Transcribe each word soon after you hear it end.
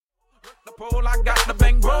pole, I got the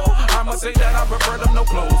bankroll. I'ma say that I prefer them no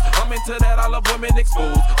clothes. I'm into that, I love women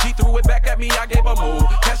exposed. She threw it back at me, I gave her more.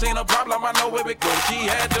 Cash ain't a problem, I know where it goes. She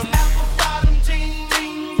had them apple bottom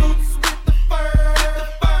jeans, boots with the fur.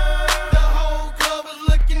 The whole club was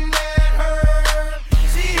looking at her.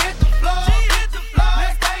 She hit the floor,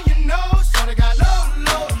 next thing you know, shorty got low.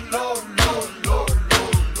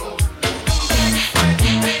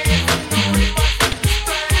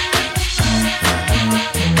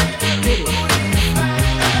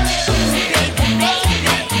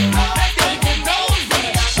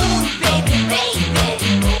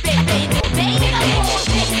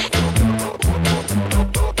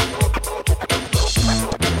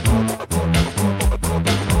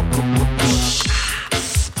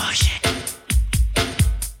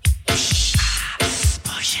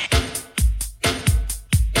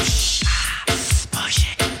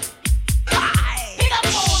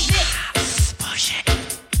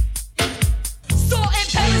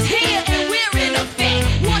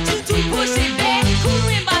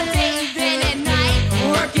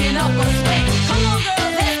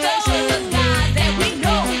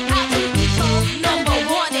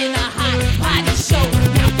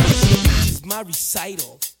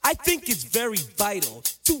 Recital. I think it's very vital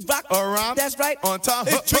to rock around. That's right. On time.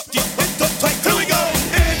 It's tricky. It's here we go.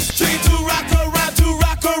 It's tricky to rock around. To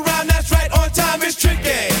rock around. That's right. On time. It's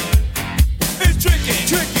tricky. It's tricky.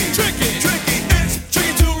 Tricky. Tricky. Tricky. It's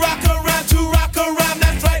tricky to rock around. To rock around.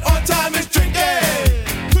 That's right. On time. It's tricky.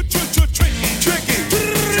 Tricky.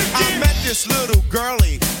 I met this little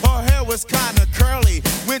girlie. Her hair was kinda curly.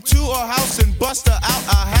 Went to her house and bust her out.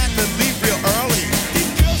 I had to leave real early.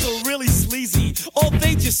 Really sleazy. All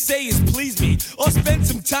they just say is please me or spend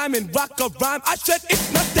some time and rock a rhyme. I said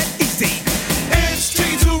it's not that easy. It's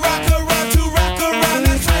tricky to rock around, to rock around.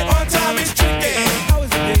 That's right, on time it's tricky. How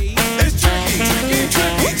is it, babe? It's tricky, tricky,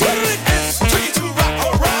 tricky. It's tricky to rock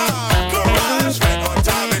around, that's right, on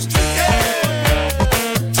time it's tricky.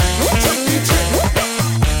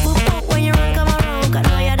 When you run, come around, I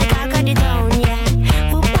know you're the talk of the town, yeah.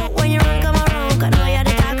 When you run, come around, I know you're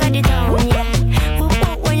the talk of the town, yeah.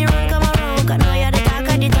 When you run, come around, I know you're the talk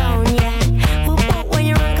of the town, yeah. When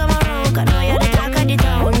you run, come around, I know you're the talk of the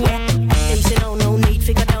town, yeah. They say no need,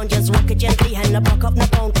 figure down, just walk it gently, and the buck up, no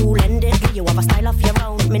pound, cool and deadly. You have a style of your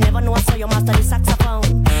own. Me never know I saw you master the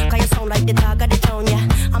saxophone. Cause you sound like the talk of the town, yeah.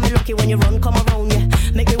 I'm lucky when you run, come around, yeah.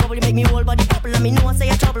 Make me wobble, make me whole body bubble. Let me know I say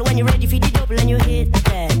you trouble when you're ready for the double and you hit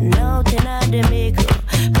that note in the maker.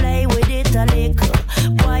 Play with it a little.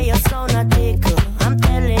 Why you sound a tickle? I'm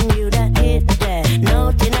telling you that hit that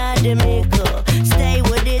note in the maker. Stay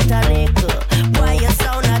with it a little. Why you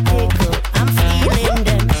sound a tickle? I'm feeling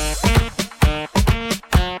them.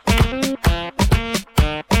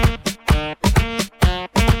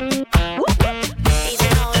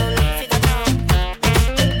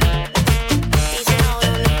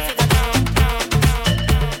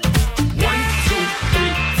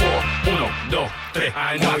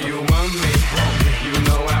 I know you want me, you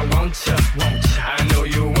know I want ya. I know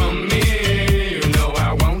you want me, you know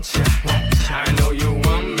I want ya. I know you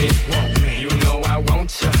want me, you know I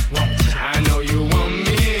want ya. I know you want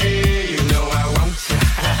me, you know I want ya.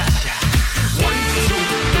 1, 2,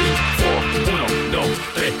 3, 4, 1, 2,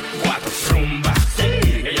 3, 4, rumba. Sí,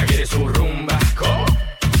 ella quiere su rumba. ¿Cómo?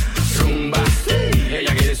 Rumba. Sí,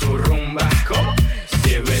 ella quiere su rumba. ¿Cómo?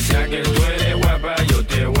 Si es verdad que tú eres guapa, yo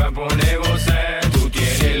te voy a poner gozar.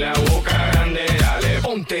 La boca grande, dale,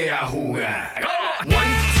 ponte a jugar. 1, 2,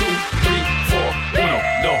 3, 4, 1,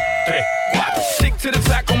 2, 3, 4. Stick to the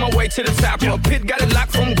track on my way to the top. A pit got it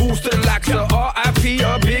locked from goose to the locks. R.I.P.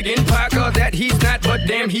 a big in Parker that he's not, but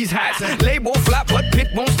damn he's hot. Label flop, but Pit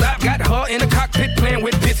won't stop. Got her in the cockpit playing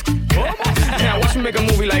with bits. Now watch me make a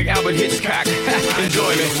movie like Albert Hitchcock.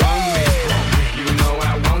 Enjoy me. You know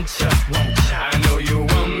I want ya. I know you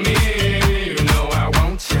want me. You know I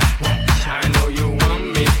want ya. I know you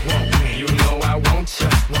want me. You know I want ya.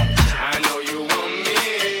 I know you want me.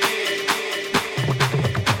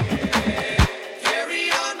 Carry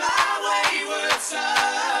on my wayward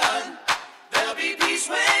son. There'll be peace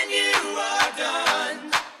when you are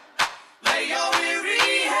done. Lay your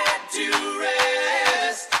weary head to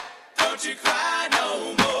rest. Don't you cry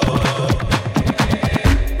no more.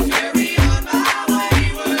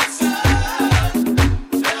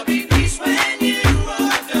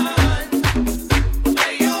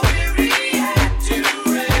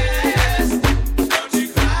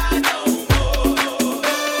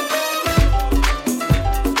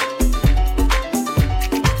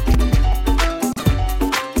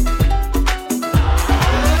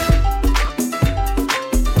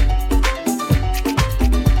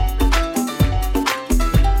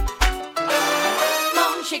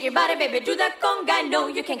 your body, baby, do that conga. No,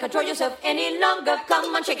 you can't control yourself any longer.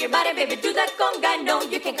 Come on, shake your body, baby, do that conga. No,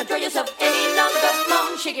 you can't control yourself any longer.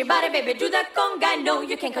 Come on, shake your body, baby, do that conga. No,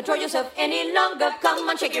 you can't control yourself any longer. Come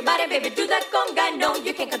on, shake your body, baby, do that conga. No,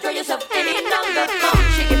 you can't control yourself any longer. Come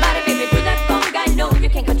on, shake your body, baby, do that conga. No, you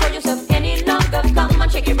can't control yourself any longer. Come on,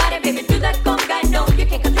 shake your body, baby, do that conga. No, you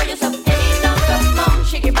can't control yourself any longer. Come on,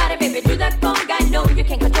 shake your body, baby, do that conga. No, you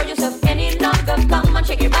can't control yourself any longer. Come on,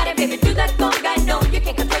 shake your body, baby, do that conga. No, you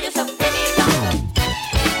can't control yourself any longer.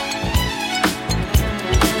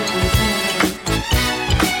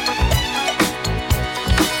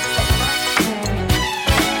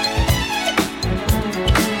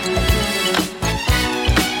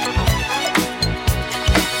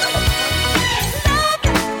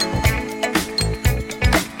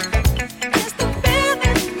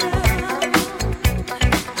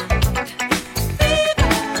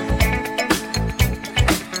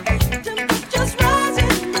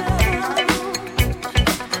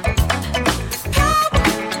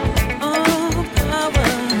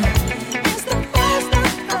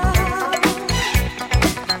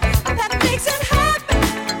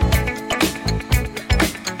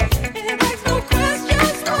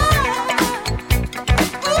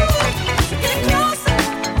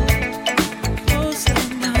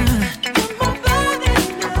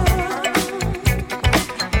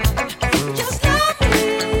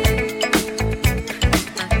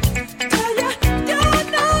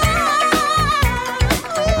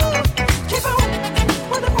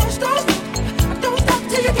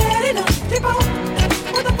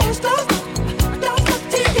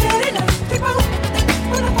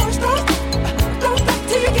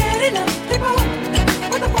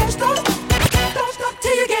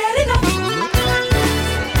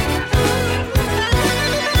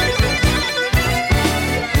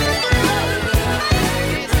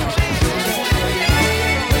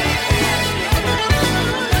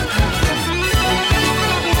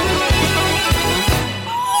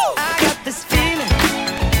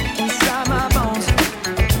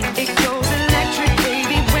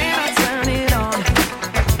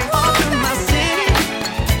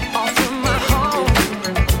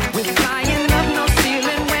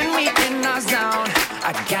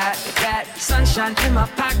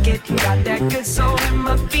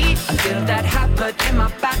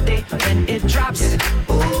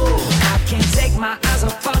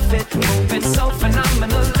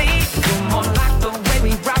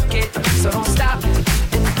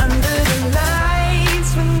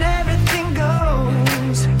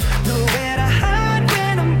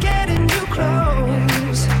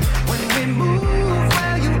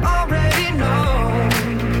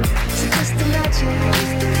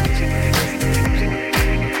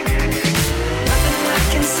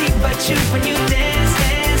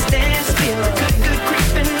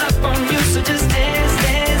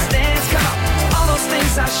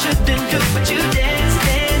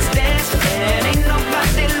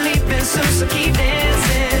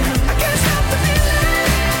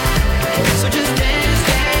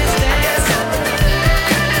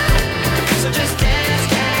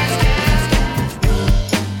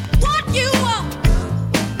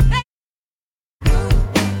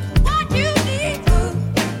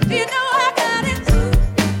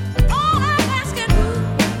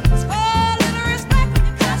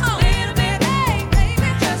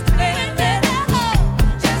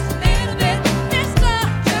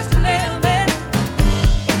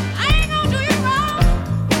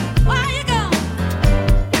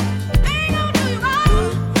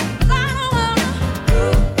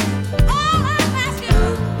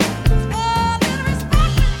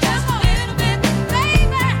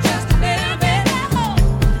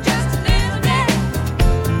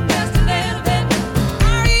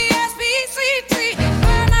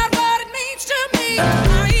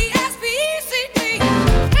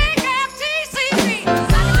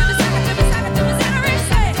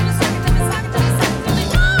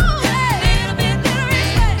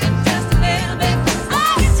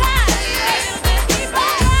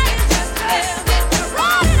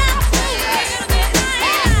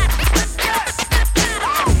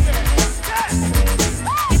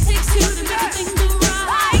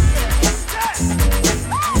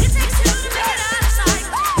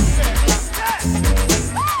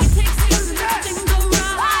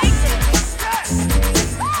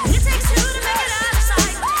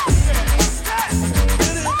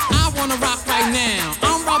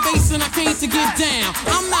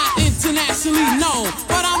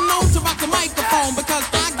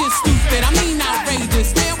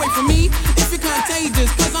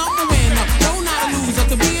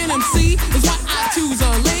 MC is what I choose.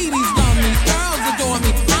 Ladies love me, girls adore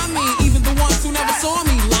me. I'm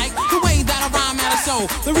know.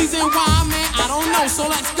 The reason why, man, I don't know. So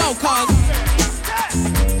let's go, cause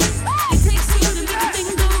it takes two to make a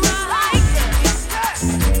thing go right.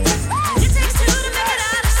 It takes two to make it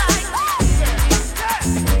out of sight.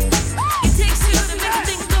 It takes two to make a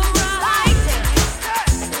thing go right.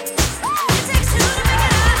 It takes two to make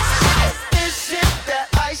it out of sight. This shit that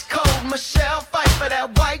ice cold Michelle fight for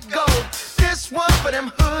that white gold. This one for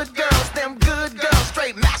them hood girls, them good girls,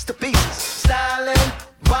 straight masterpieces. Styling,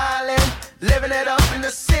 wildin', living it up in the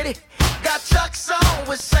city. Got Chuck's on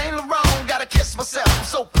with Saint Laurent. Gotta kiss myself, I'm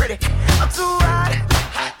so pretty. I'm too hot.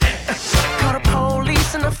 Call the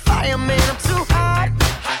police and the fireman. I'm too hot.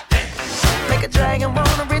 Make a dragon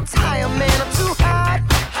wanna retire, man. I'm too hot.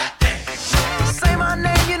 Say my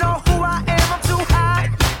name, you know who I am. I'm too hot.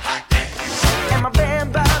 And my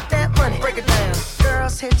band bout that money. Break it down.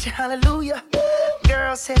 Girls hit you, hallelujah.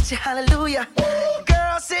 Girls hit you, hallelujah.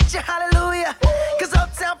 Girls hit you, hallelujah. Cause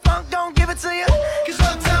Uptown Funk don't give it to you. Cause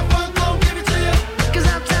Uptown Funk don't give it to you. Cause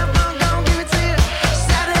Uptown Funk don't give it to you.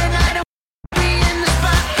 Saturday night and we in the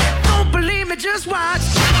spot. Don't believe me, just watch.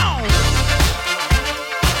 Come on.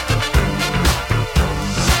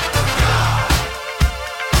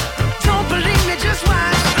 Don't believe me, just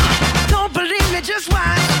watch. Don't believe me, just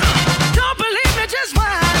watch. Don't believe me, just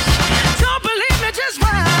watch. Don't believe me, just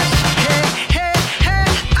watch. Hey, hey, hey,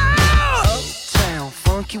 oh! Uptown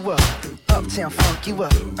funk you up. Uptown funk you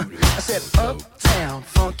up. I said uptown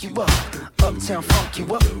funk you up. Uptown funk you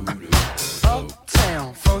up.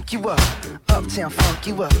 Uptown funk you up. Uptown funk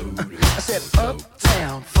you up. I said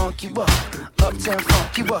uptown funk you up. Uptown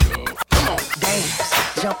funk you up. Come on, dance,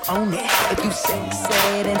 jump on it. If you sexed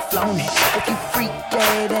and flown it, if you freaked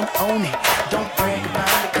dead and own it, don't brag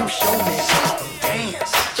about it, come show me. Come on,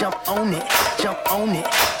 dance, jump on it, jump on it,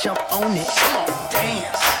 jump on it. Come on,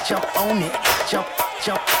 dance, jump on it, jump,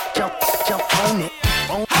 jump, jump, jump on it.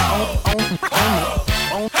 On it, on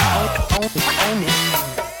it.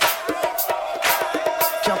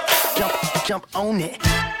 Jump, jump, jump on it.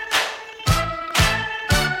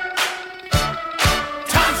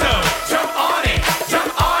 Tonto, jump on it,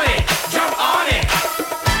 jump on it, jump on it.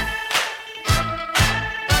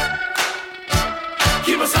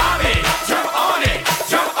 Kimasabi, jump on it,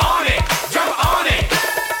 jump on it, jump on it.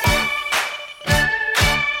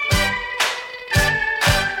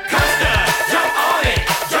 Costa, jump on it,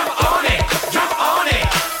 jump on it, jump on it.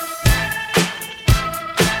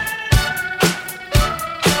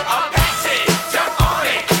 Apache, jump on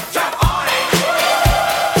it, jump on it.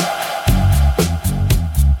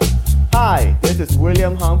 Hi, this is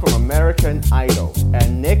William Hung from American Idol,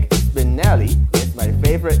 and Nick Spinelli is my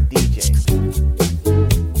favorite DJ.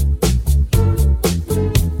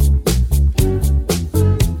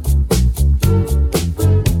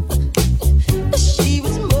 She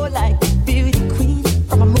was more like a beauty queen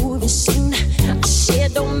from a movie scene. I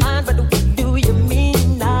said, don't mind, but what do you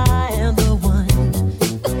mean? I am the one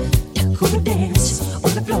who would dance on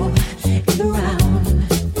the floor in the round.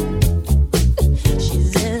 She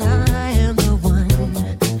said, I am the one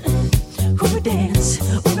who would dance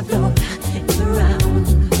on the floor in the round.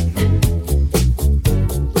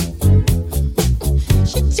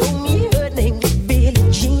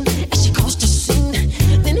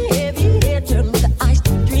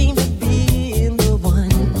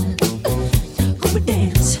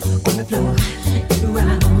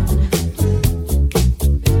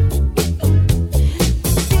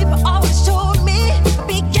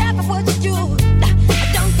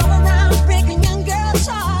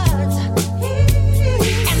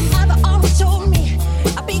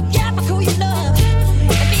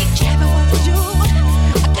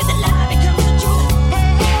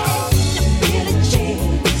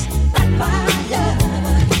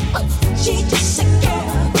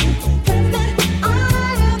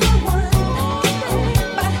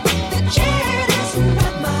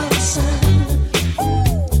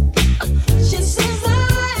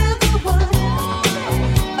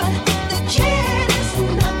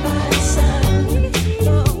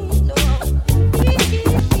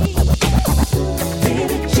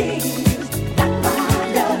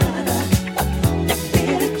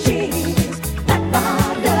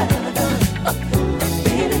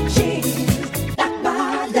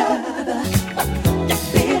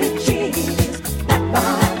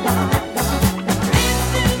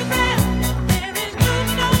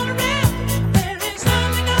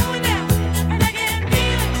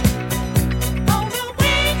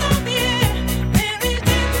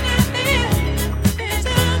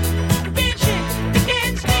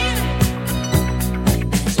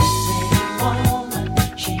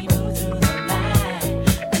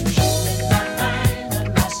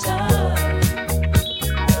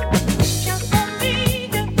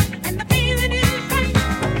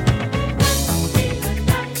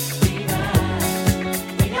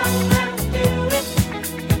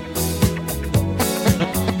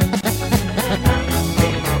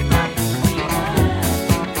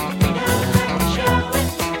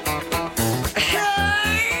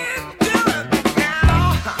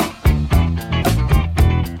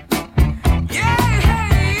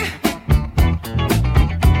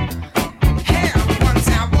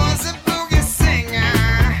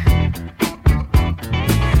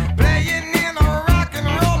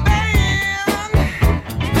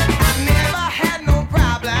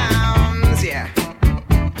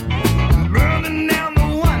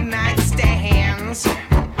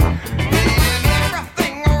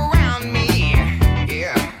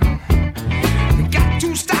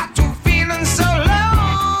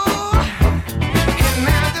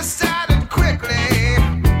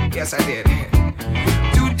 Yes, I did.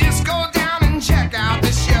 To disco down and check out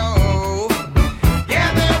the show.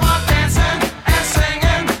 Yeah, they were dancing and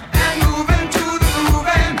singing and moving to the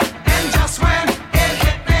grooving. And just when it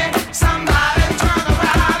hit me, somebody turned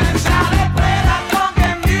around and shouted, "Play that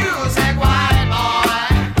funky music, white boy.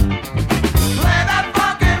 Play that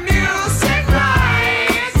funky music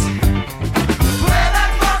right. Play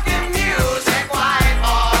that funky music, white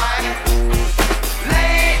boy.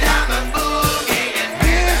 Lay down the boogie and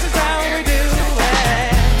this is how we do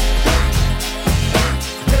it.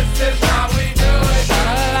 This is how we do it. La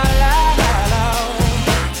la la la la.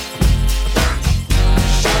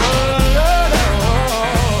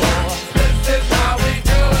 This is how we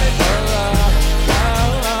do it.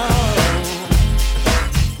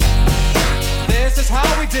 This is how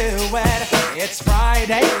we do it. It's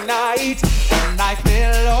Friday night and I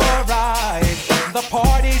feel alright. The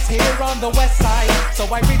party's here on the west side, so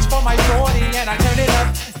I reach for my 40 and I turn it up.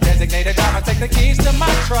 Designated driver, take the keys to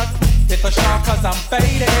my truck. Hit the shop cause I'm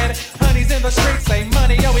faded. Honey's in the streets, say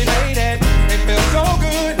money, yo, we made it. It feels so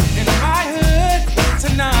good in my hood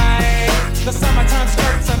tonight. The summertime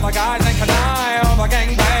skirts and the guys in Kanai. All the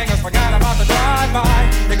gangbangers forgot about the drive-by.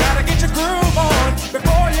 You gotta get your groove on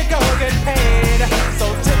before you go get paid. So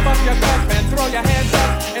tip up your cup and throw your hands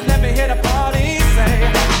up and let me hit a party. Say,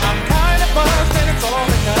 I'm kinda buzzed and it's all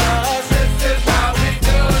because This is how we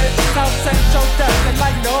do it. South Central does it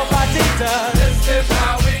like nobody does. This is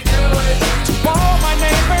how we do it. To all my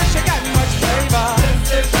neighbors, you got much flavor.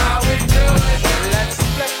 This is how we do it. Let's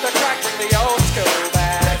flip the track with the old school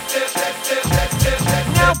back.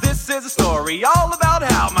 Now this is a story all about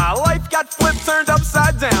how my life got flipped, turned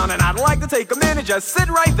upside down. And I'd like to take a minute, just sit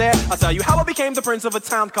right there. I'll tell you how I became the prince of a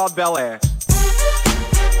town called Bel Air.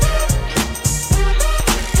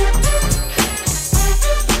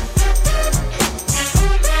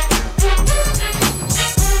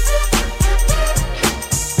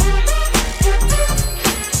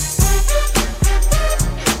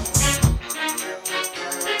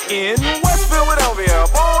 In West Philadelphia,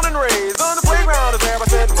 born and raised on the playground is where I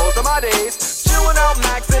spent most of my days. Chilling out,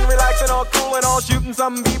 maxing, relaxing, all cool and all, shooting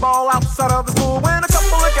some b-ball outside of the school. When a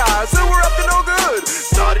couple of guys who were up to no good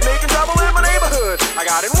started making trouble in my neighborhood. I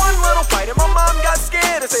got in one little fight and my mom got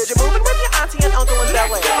scared and said, "You're moving with your auntie and uncle in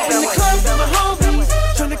Bel Air." In the club with my homies,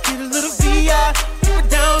 trying to get a little VI.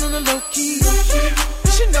 We're down on the low key.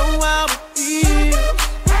 You should know how it feels.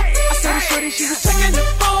 I saw the shorty, she was checking up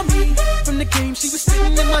for me. From the game, she was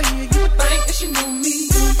sitting in my ear. You would think that she knew me.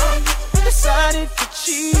 Decided to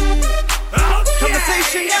cheat.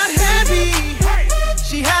 Conversation got heavy.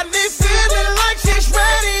 She had me feeling like she's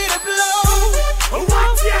ready to blow.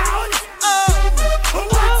 Watch out!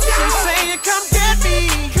 She's saying, "Come get me,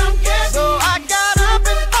 come get me." So I got up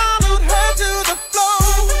and followed her to the floor.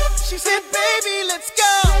 She said, "Baby, let's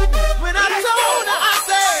go." When I told her, I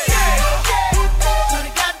said,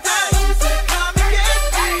 "Shorty got down, she said, come and get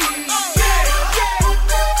me."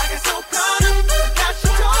 I got so caught up that she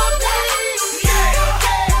told me,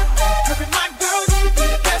 "Her and my girl, she be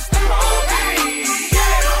the best of all me."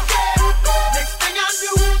 Next thing I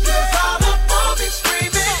knew, she was all up on me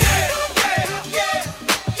screaming,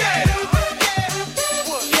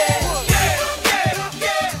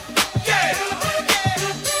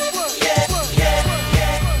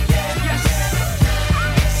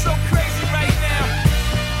 So crazy right now.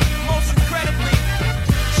 Most incredibly,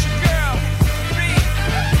 it's your girl, B.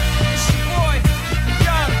 It's your boy,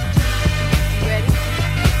 Young. Ready?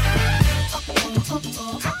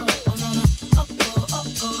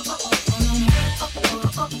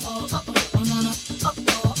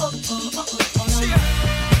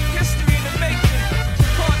 History in the making.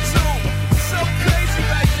 Part 2. So crazy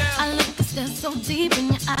right now. I look and stare so deep in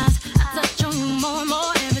your eyes. I touch on you more and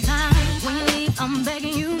more every time. When you leave, I'm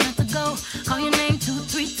begging you not to go. Call your name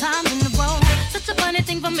 2-3 times in a row. Such a funny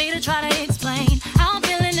thing for me to try to explain. How I'm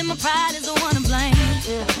feeling and my pride is the one to blame.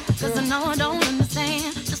 Cause I know I don't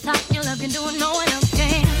understand just how your love can do it, no one else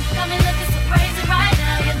can. Got me looking so crazy right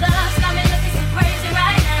now. Your love got me looking so crazy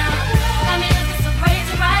right now. Got me looking so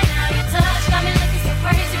crazy right now. Your touch got me looking so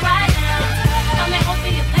crazy right now. Got me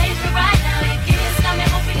hoping you page me right now. Your kiss got me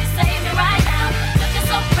hoping you save me right now. Looking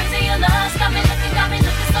so crazy, your love got me looking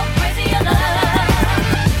so crazy, your love.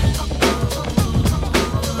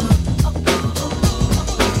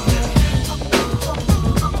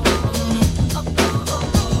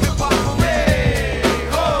 Hip-hop, hey,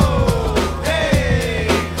 ho, hey,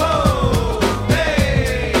 ho.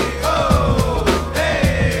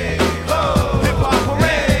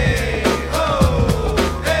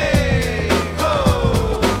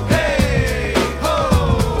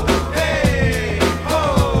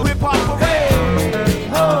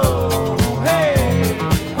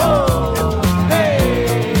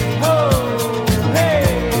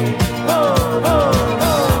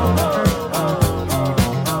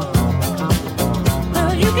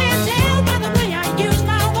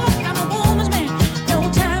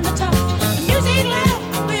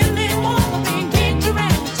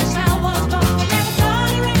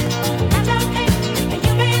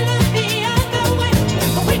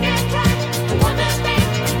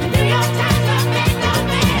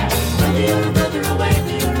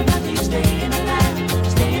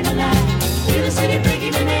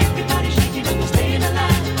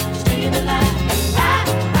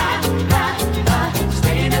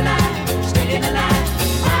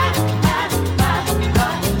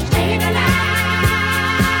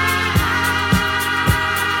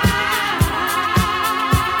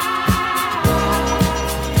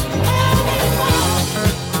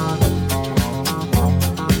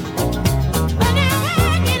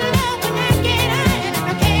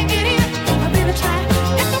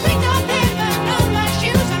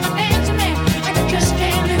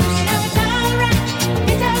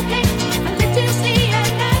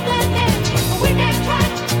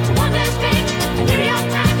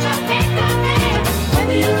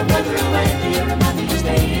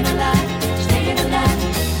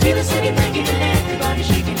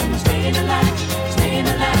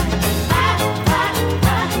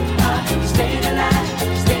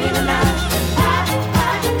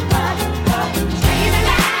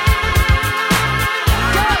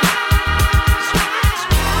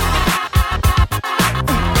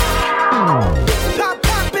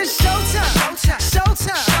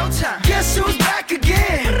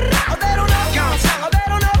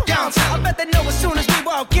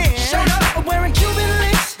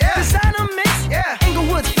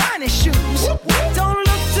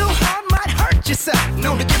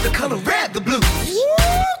 the color red, the blue.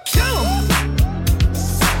 Kill 'em.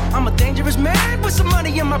 I'm a dangerous man with some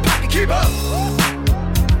money in my pocket. Keep up.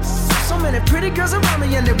 So many pretty girls around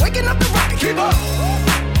me and they're waking up the rocket. Keep up.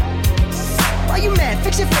 Why you mad?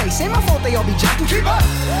 Fix your face. Ain't my fault they all be jocking. Keep up.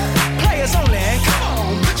 Players only. Come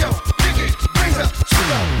on, put your pinky rings up to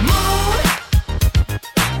the moon.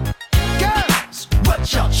 Girls, what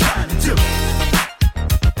y'all trying to do?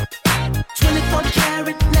 24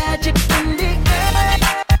 karat magic in the air.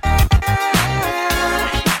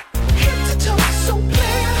 Head to toe, so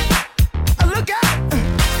clear. Look out.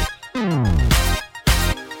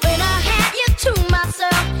 When I had you to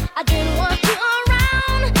myself, I didn't want you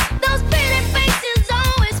around. Those pretty faces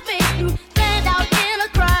always make you stand out in a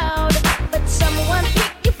crowd. But someone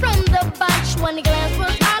picked you from the bunch. One glance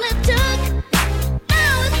was all it took.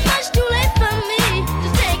 Now it's much too late for me to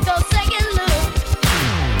take a second look.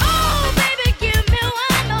 Oh, baby, give me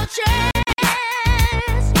one more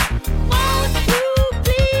chance. Won't you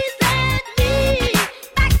please let me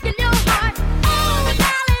back in your heart? Oh,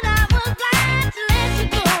 darling, I was glad to let you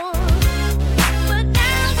go. But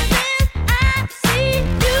now since I see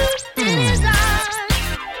you in his eyes.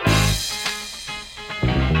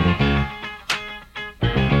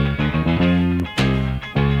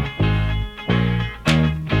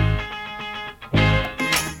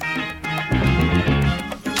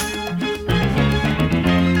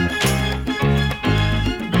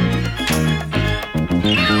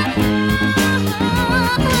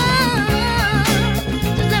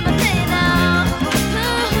 Just let me tell you now.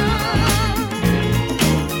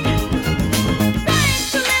 Trying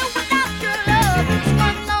to live without your love is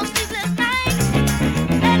one of those sleepless nights.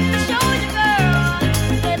 Let me show you, girl,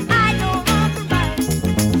 that I know all the right.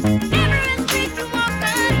 Every street you walk,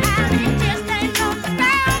 an alley, just ain't on the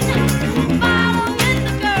ground. Following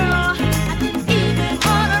the girl, I didn't even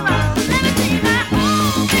turn around. Let me tell you now,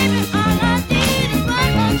 oh, baby, all I need is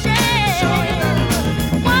one more chance.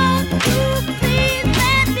 Won't you please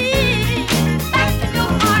let me back in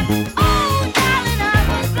your heart? Oh, darling, I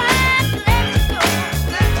was glad to let you go.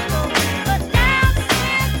 But now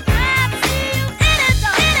since I see you in it,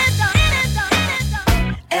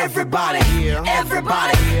 Everybody,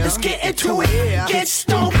 everybody, let's get into it. Get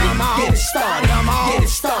stupid, get it started, get it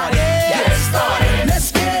started, get it started.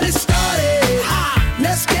 Let's get it started.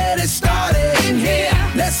 Let's get it started in here.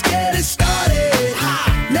 Let's get it started.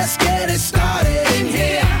 Let's get it started in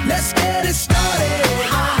here. Let's get it started.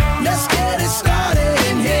 Let's get it started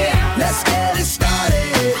in here. Let's get it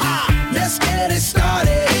started. Let's get it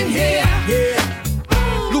started in here. Yeah.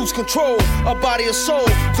 Lose control, a body and soul.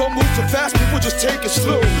 Don't move too fast, people just take it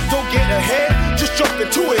slow. Don't get ahead, just jump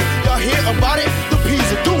into it. Y'all hear about it? The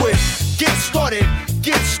P's will do it. Get started,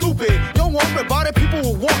 get stupid. Don't worry about it, people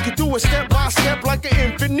will walk you through it step by step like an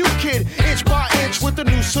infant new kid. Inch by inch with a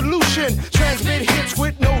new solution. Transmit hits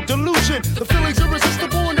with no delusion. The feeling's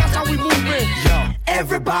irresistible and that's how we move in.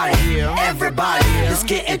 Everybody, everybody, let's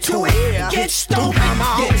get into it. Get stupid,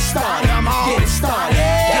 get it started, get it started,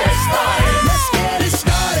 get it started. Let's get it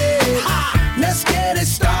started. Let's get it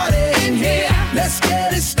started in here. Let's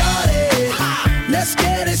get it started. Let's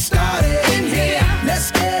get it started in here.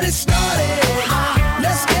 Let's get it started.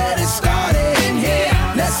 Let's get it started in here.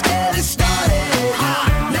 Let's get it started.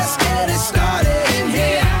 Let's get it started in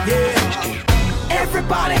here. Yeah.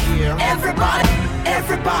 Everybody, everybody,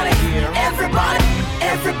 everybody, everybody,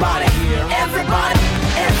 everybody, everybody,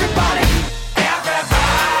 everybody.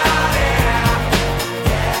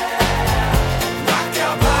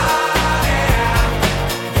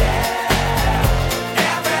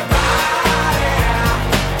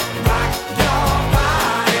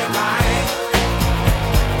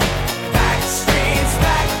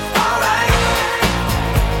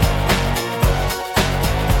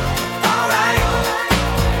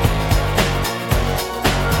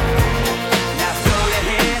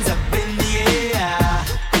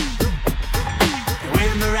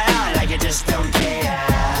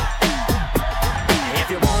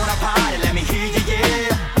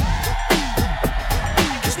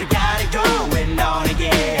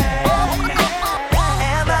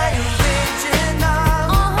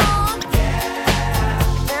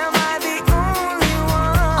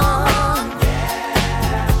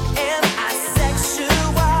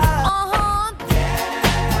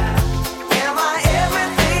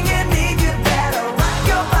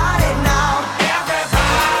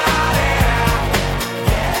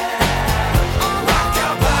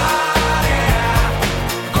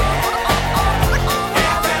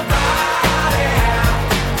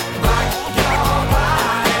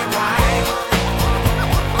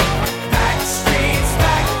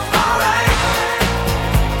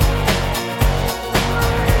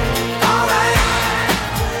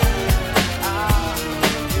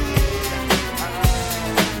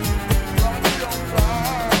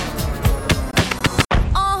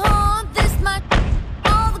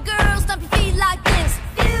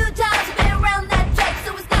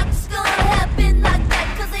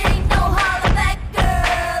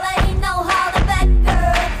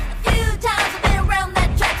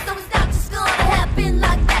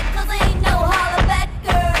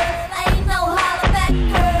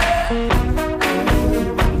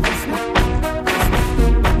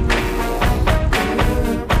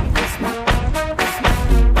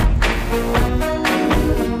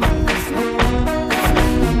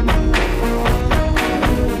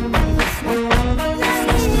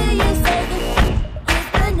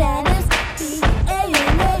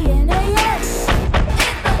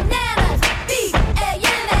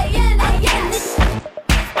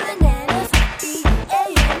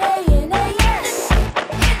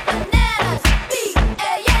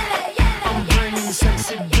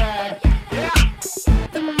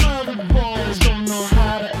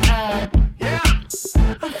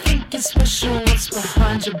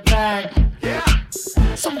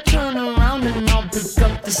 turn around and I'll pick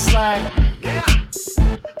up the slack. Yeah.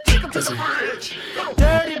 Take 'em to the bridge.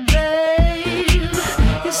 Dirty babe,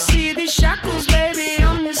 you see these shackles, baby,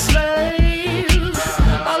 I'm your slave.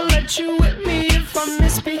 I'll let you whip me if I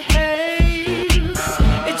misbehave.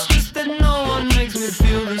 It's just that no one makes me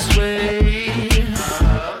feel this way.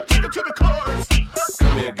 Take 'em to the chorus.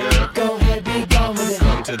 Come here, girl. Go ahead, be gone with it.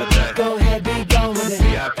 Come to the back. Go ahead, be gone with it.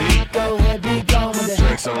 VIP. Go ahead, be gone with it.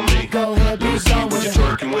 Drinks on me. Go ahead, be gone What with you it.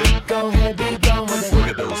 twerking with? Go ahead, be gone with it. Look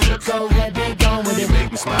at those hips. Go ahead, be gone with You it. make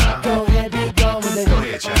me smile. Go ahead, be gone with it. Go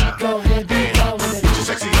ahead, child. Go ahead, be gone with it. Get your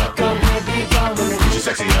sexy up. Go ahead, be gone with it. Get your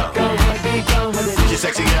sexy up. Go ahead, be gone with it. Get your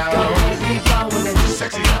sexy out. Go ahead, be gone with it. Get your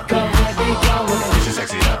sexy up. Go ahead, be gone with it. Get your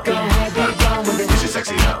sexy up. Go ahead, be gone with it. Get your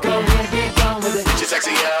sexy up. Go ahead, be gone with it. Get your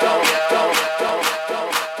sexy up.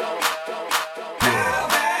 Now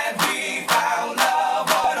that we found love,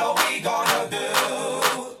 what are we gonna do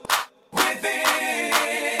with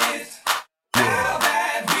it? Now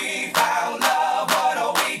that we found love, what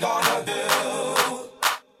are we gonna do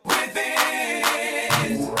with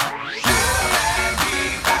it? Now that we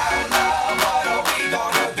found love, what are we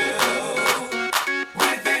gonna do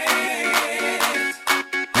with it?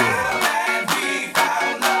 Now that we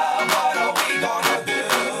found love, what are we gonna do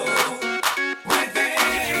with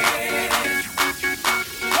it?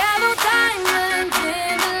 Yellow diamonds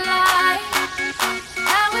in the light.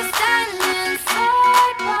 Now we're standing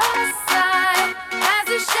side by side as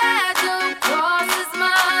your shadow crosses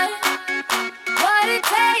mine. What it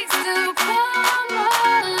takes to come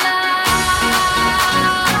alive.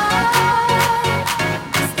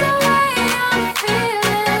 It's the way I'm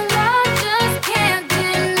feeling, I just can't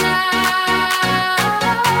deny.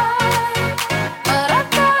 But I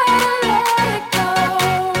gotta let it go.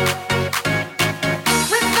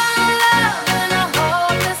 We found love in a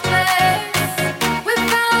hopeless place. We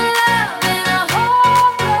found love in a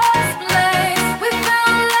hopeless place. We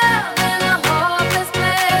found love in a hopeless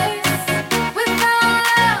place. We found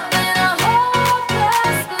love in a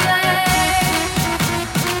hopeless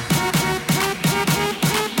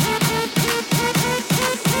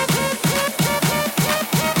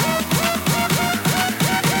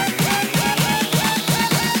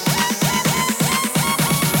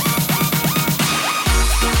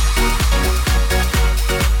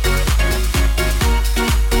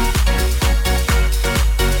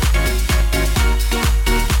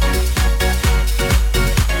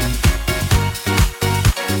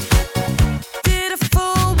Did a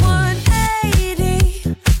full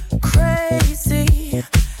 180, crazy,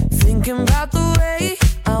 thinking about the way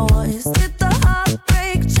I was. Did the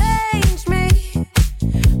heartbreak change me?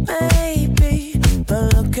 Maybe, but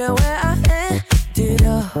look at where I ended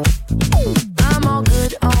up. I'm all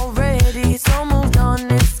good already, so moved on.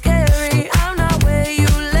 It's scary. I'm not where you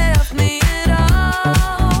left me at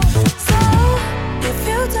all. So if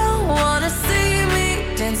you don't wanna see me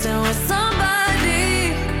dancing with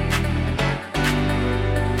somebody,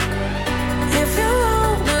 if you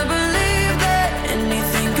wanna believe that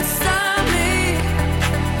anything could stop me,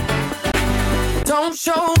 don't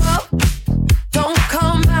show up, don't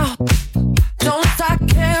come out, don't start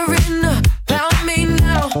caring about me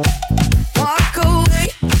now. Walk away,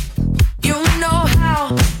 you know how.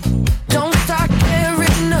 Don't start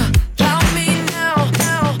caring about me now.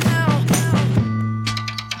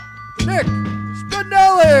 Nick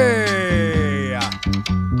Spinelli.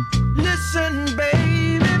 Listen,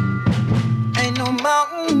 baby, ain't no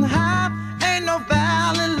mountain high, ain't no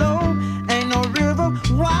valley low, ain't no river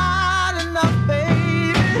wide enough,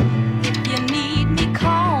 baby. If you need me,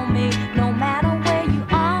 call me. No matter where you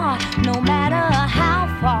are, no matter how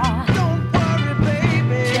far. Don't worry,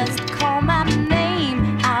 baby. Just call my name.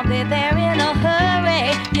 I'll be there in a hurry.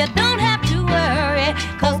 You don't have to worry,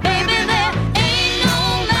 'cause baby, there ain't no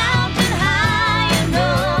mountain high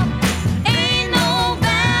enough. Ain't no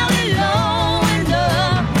valley low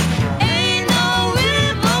enough. Ain't no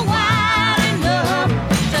river wide enough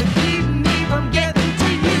to keep me from getting to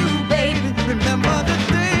you, baby. Remember the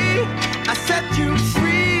day I set you free.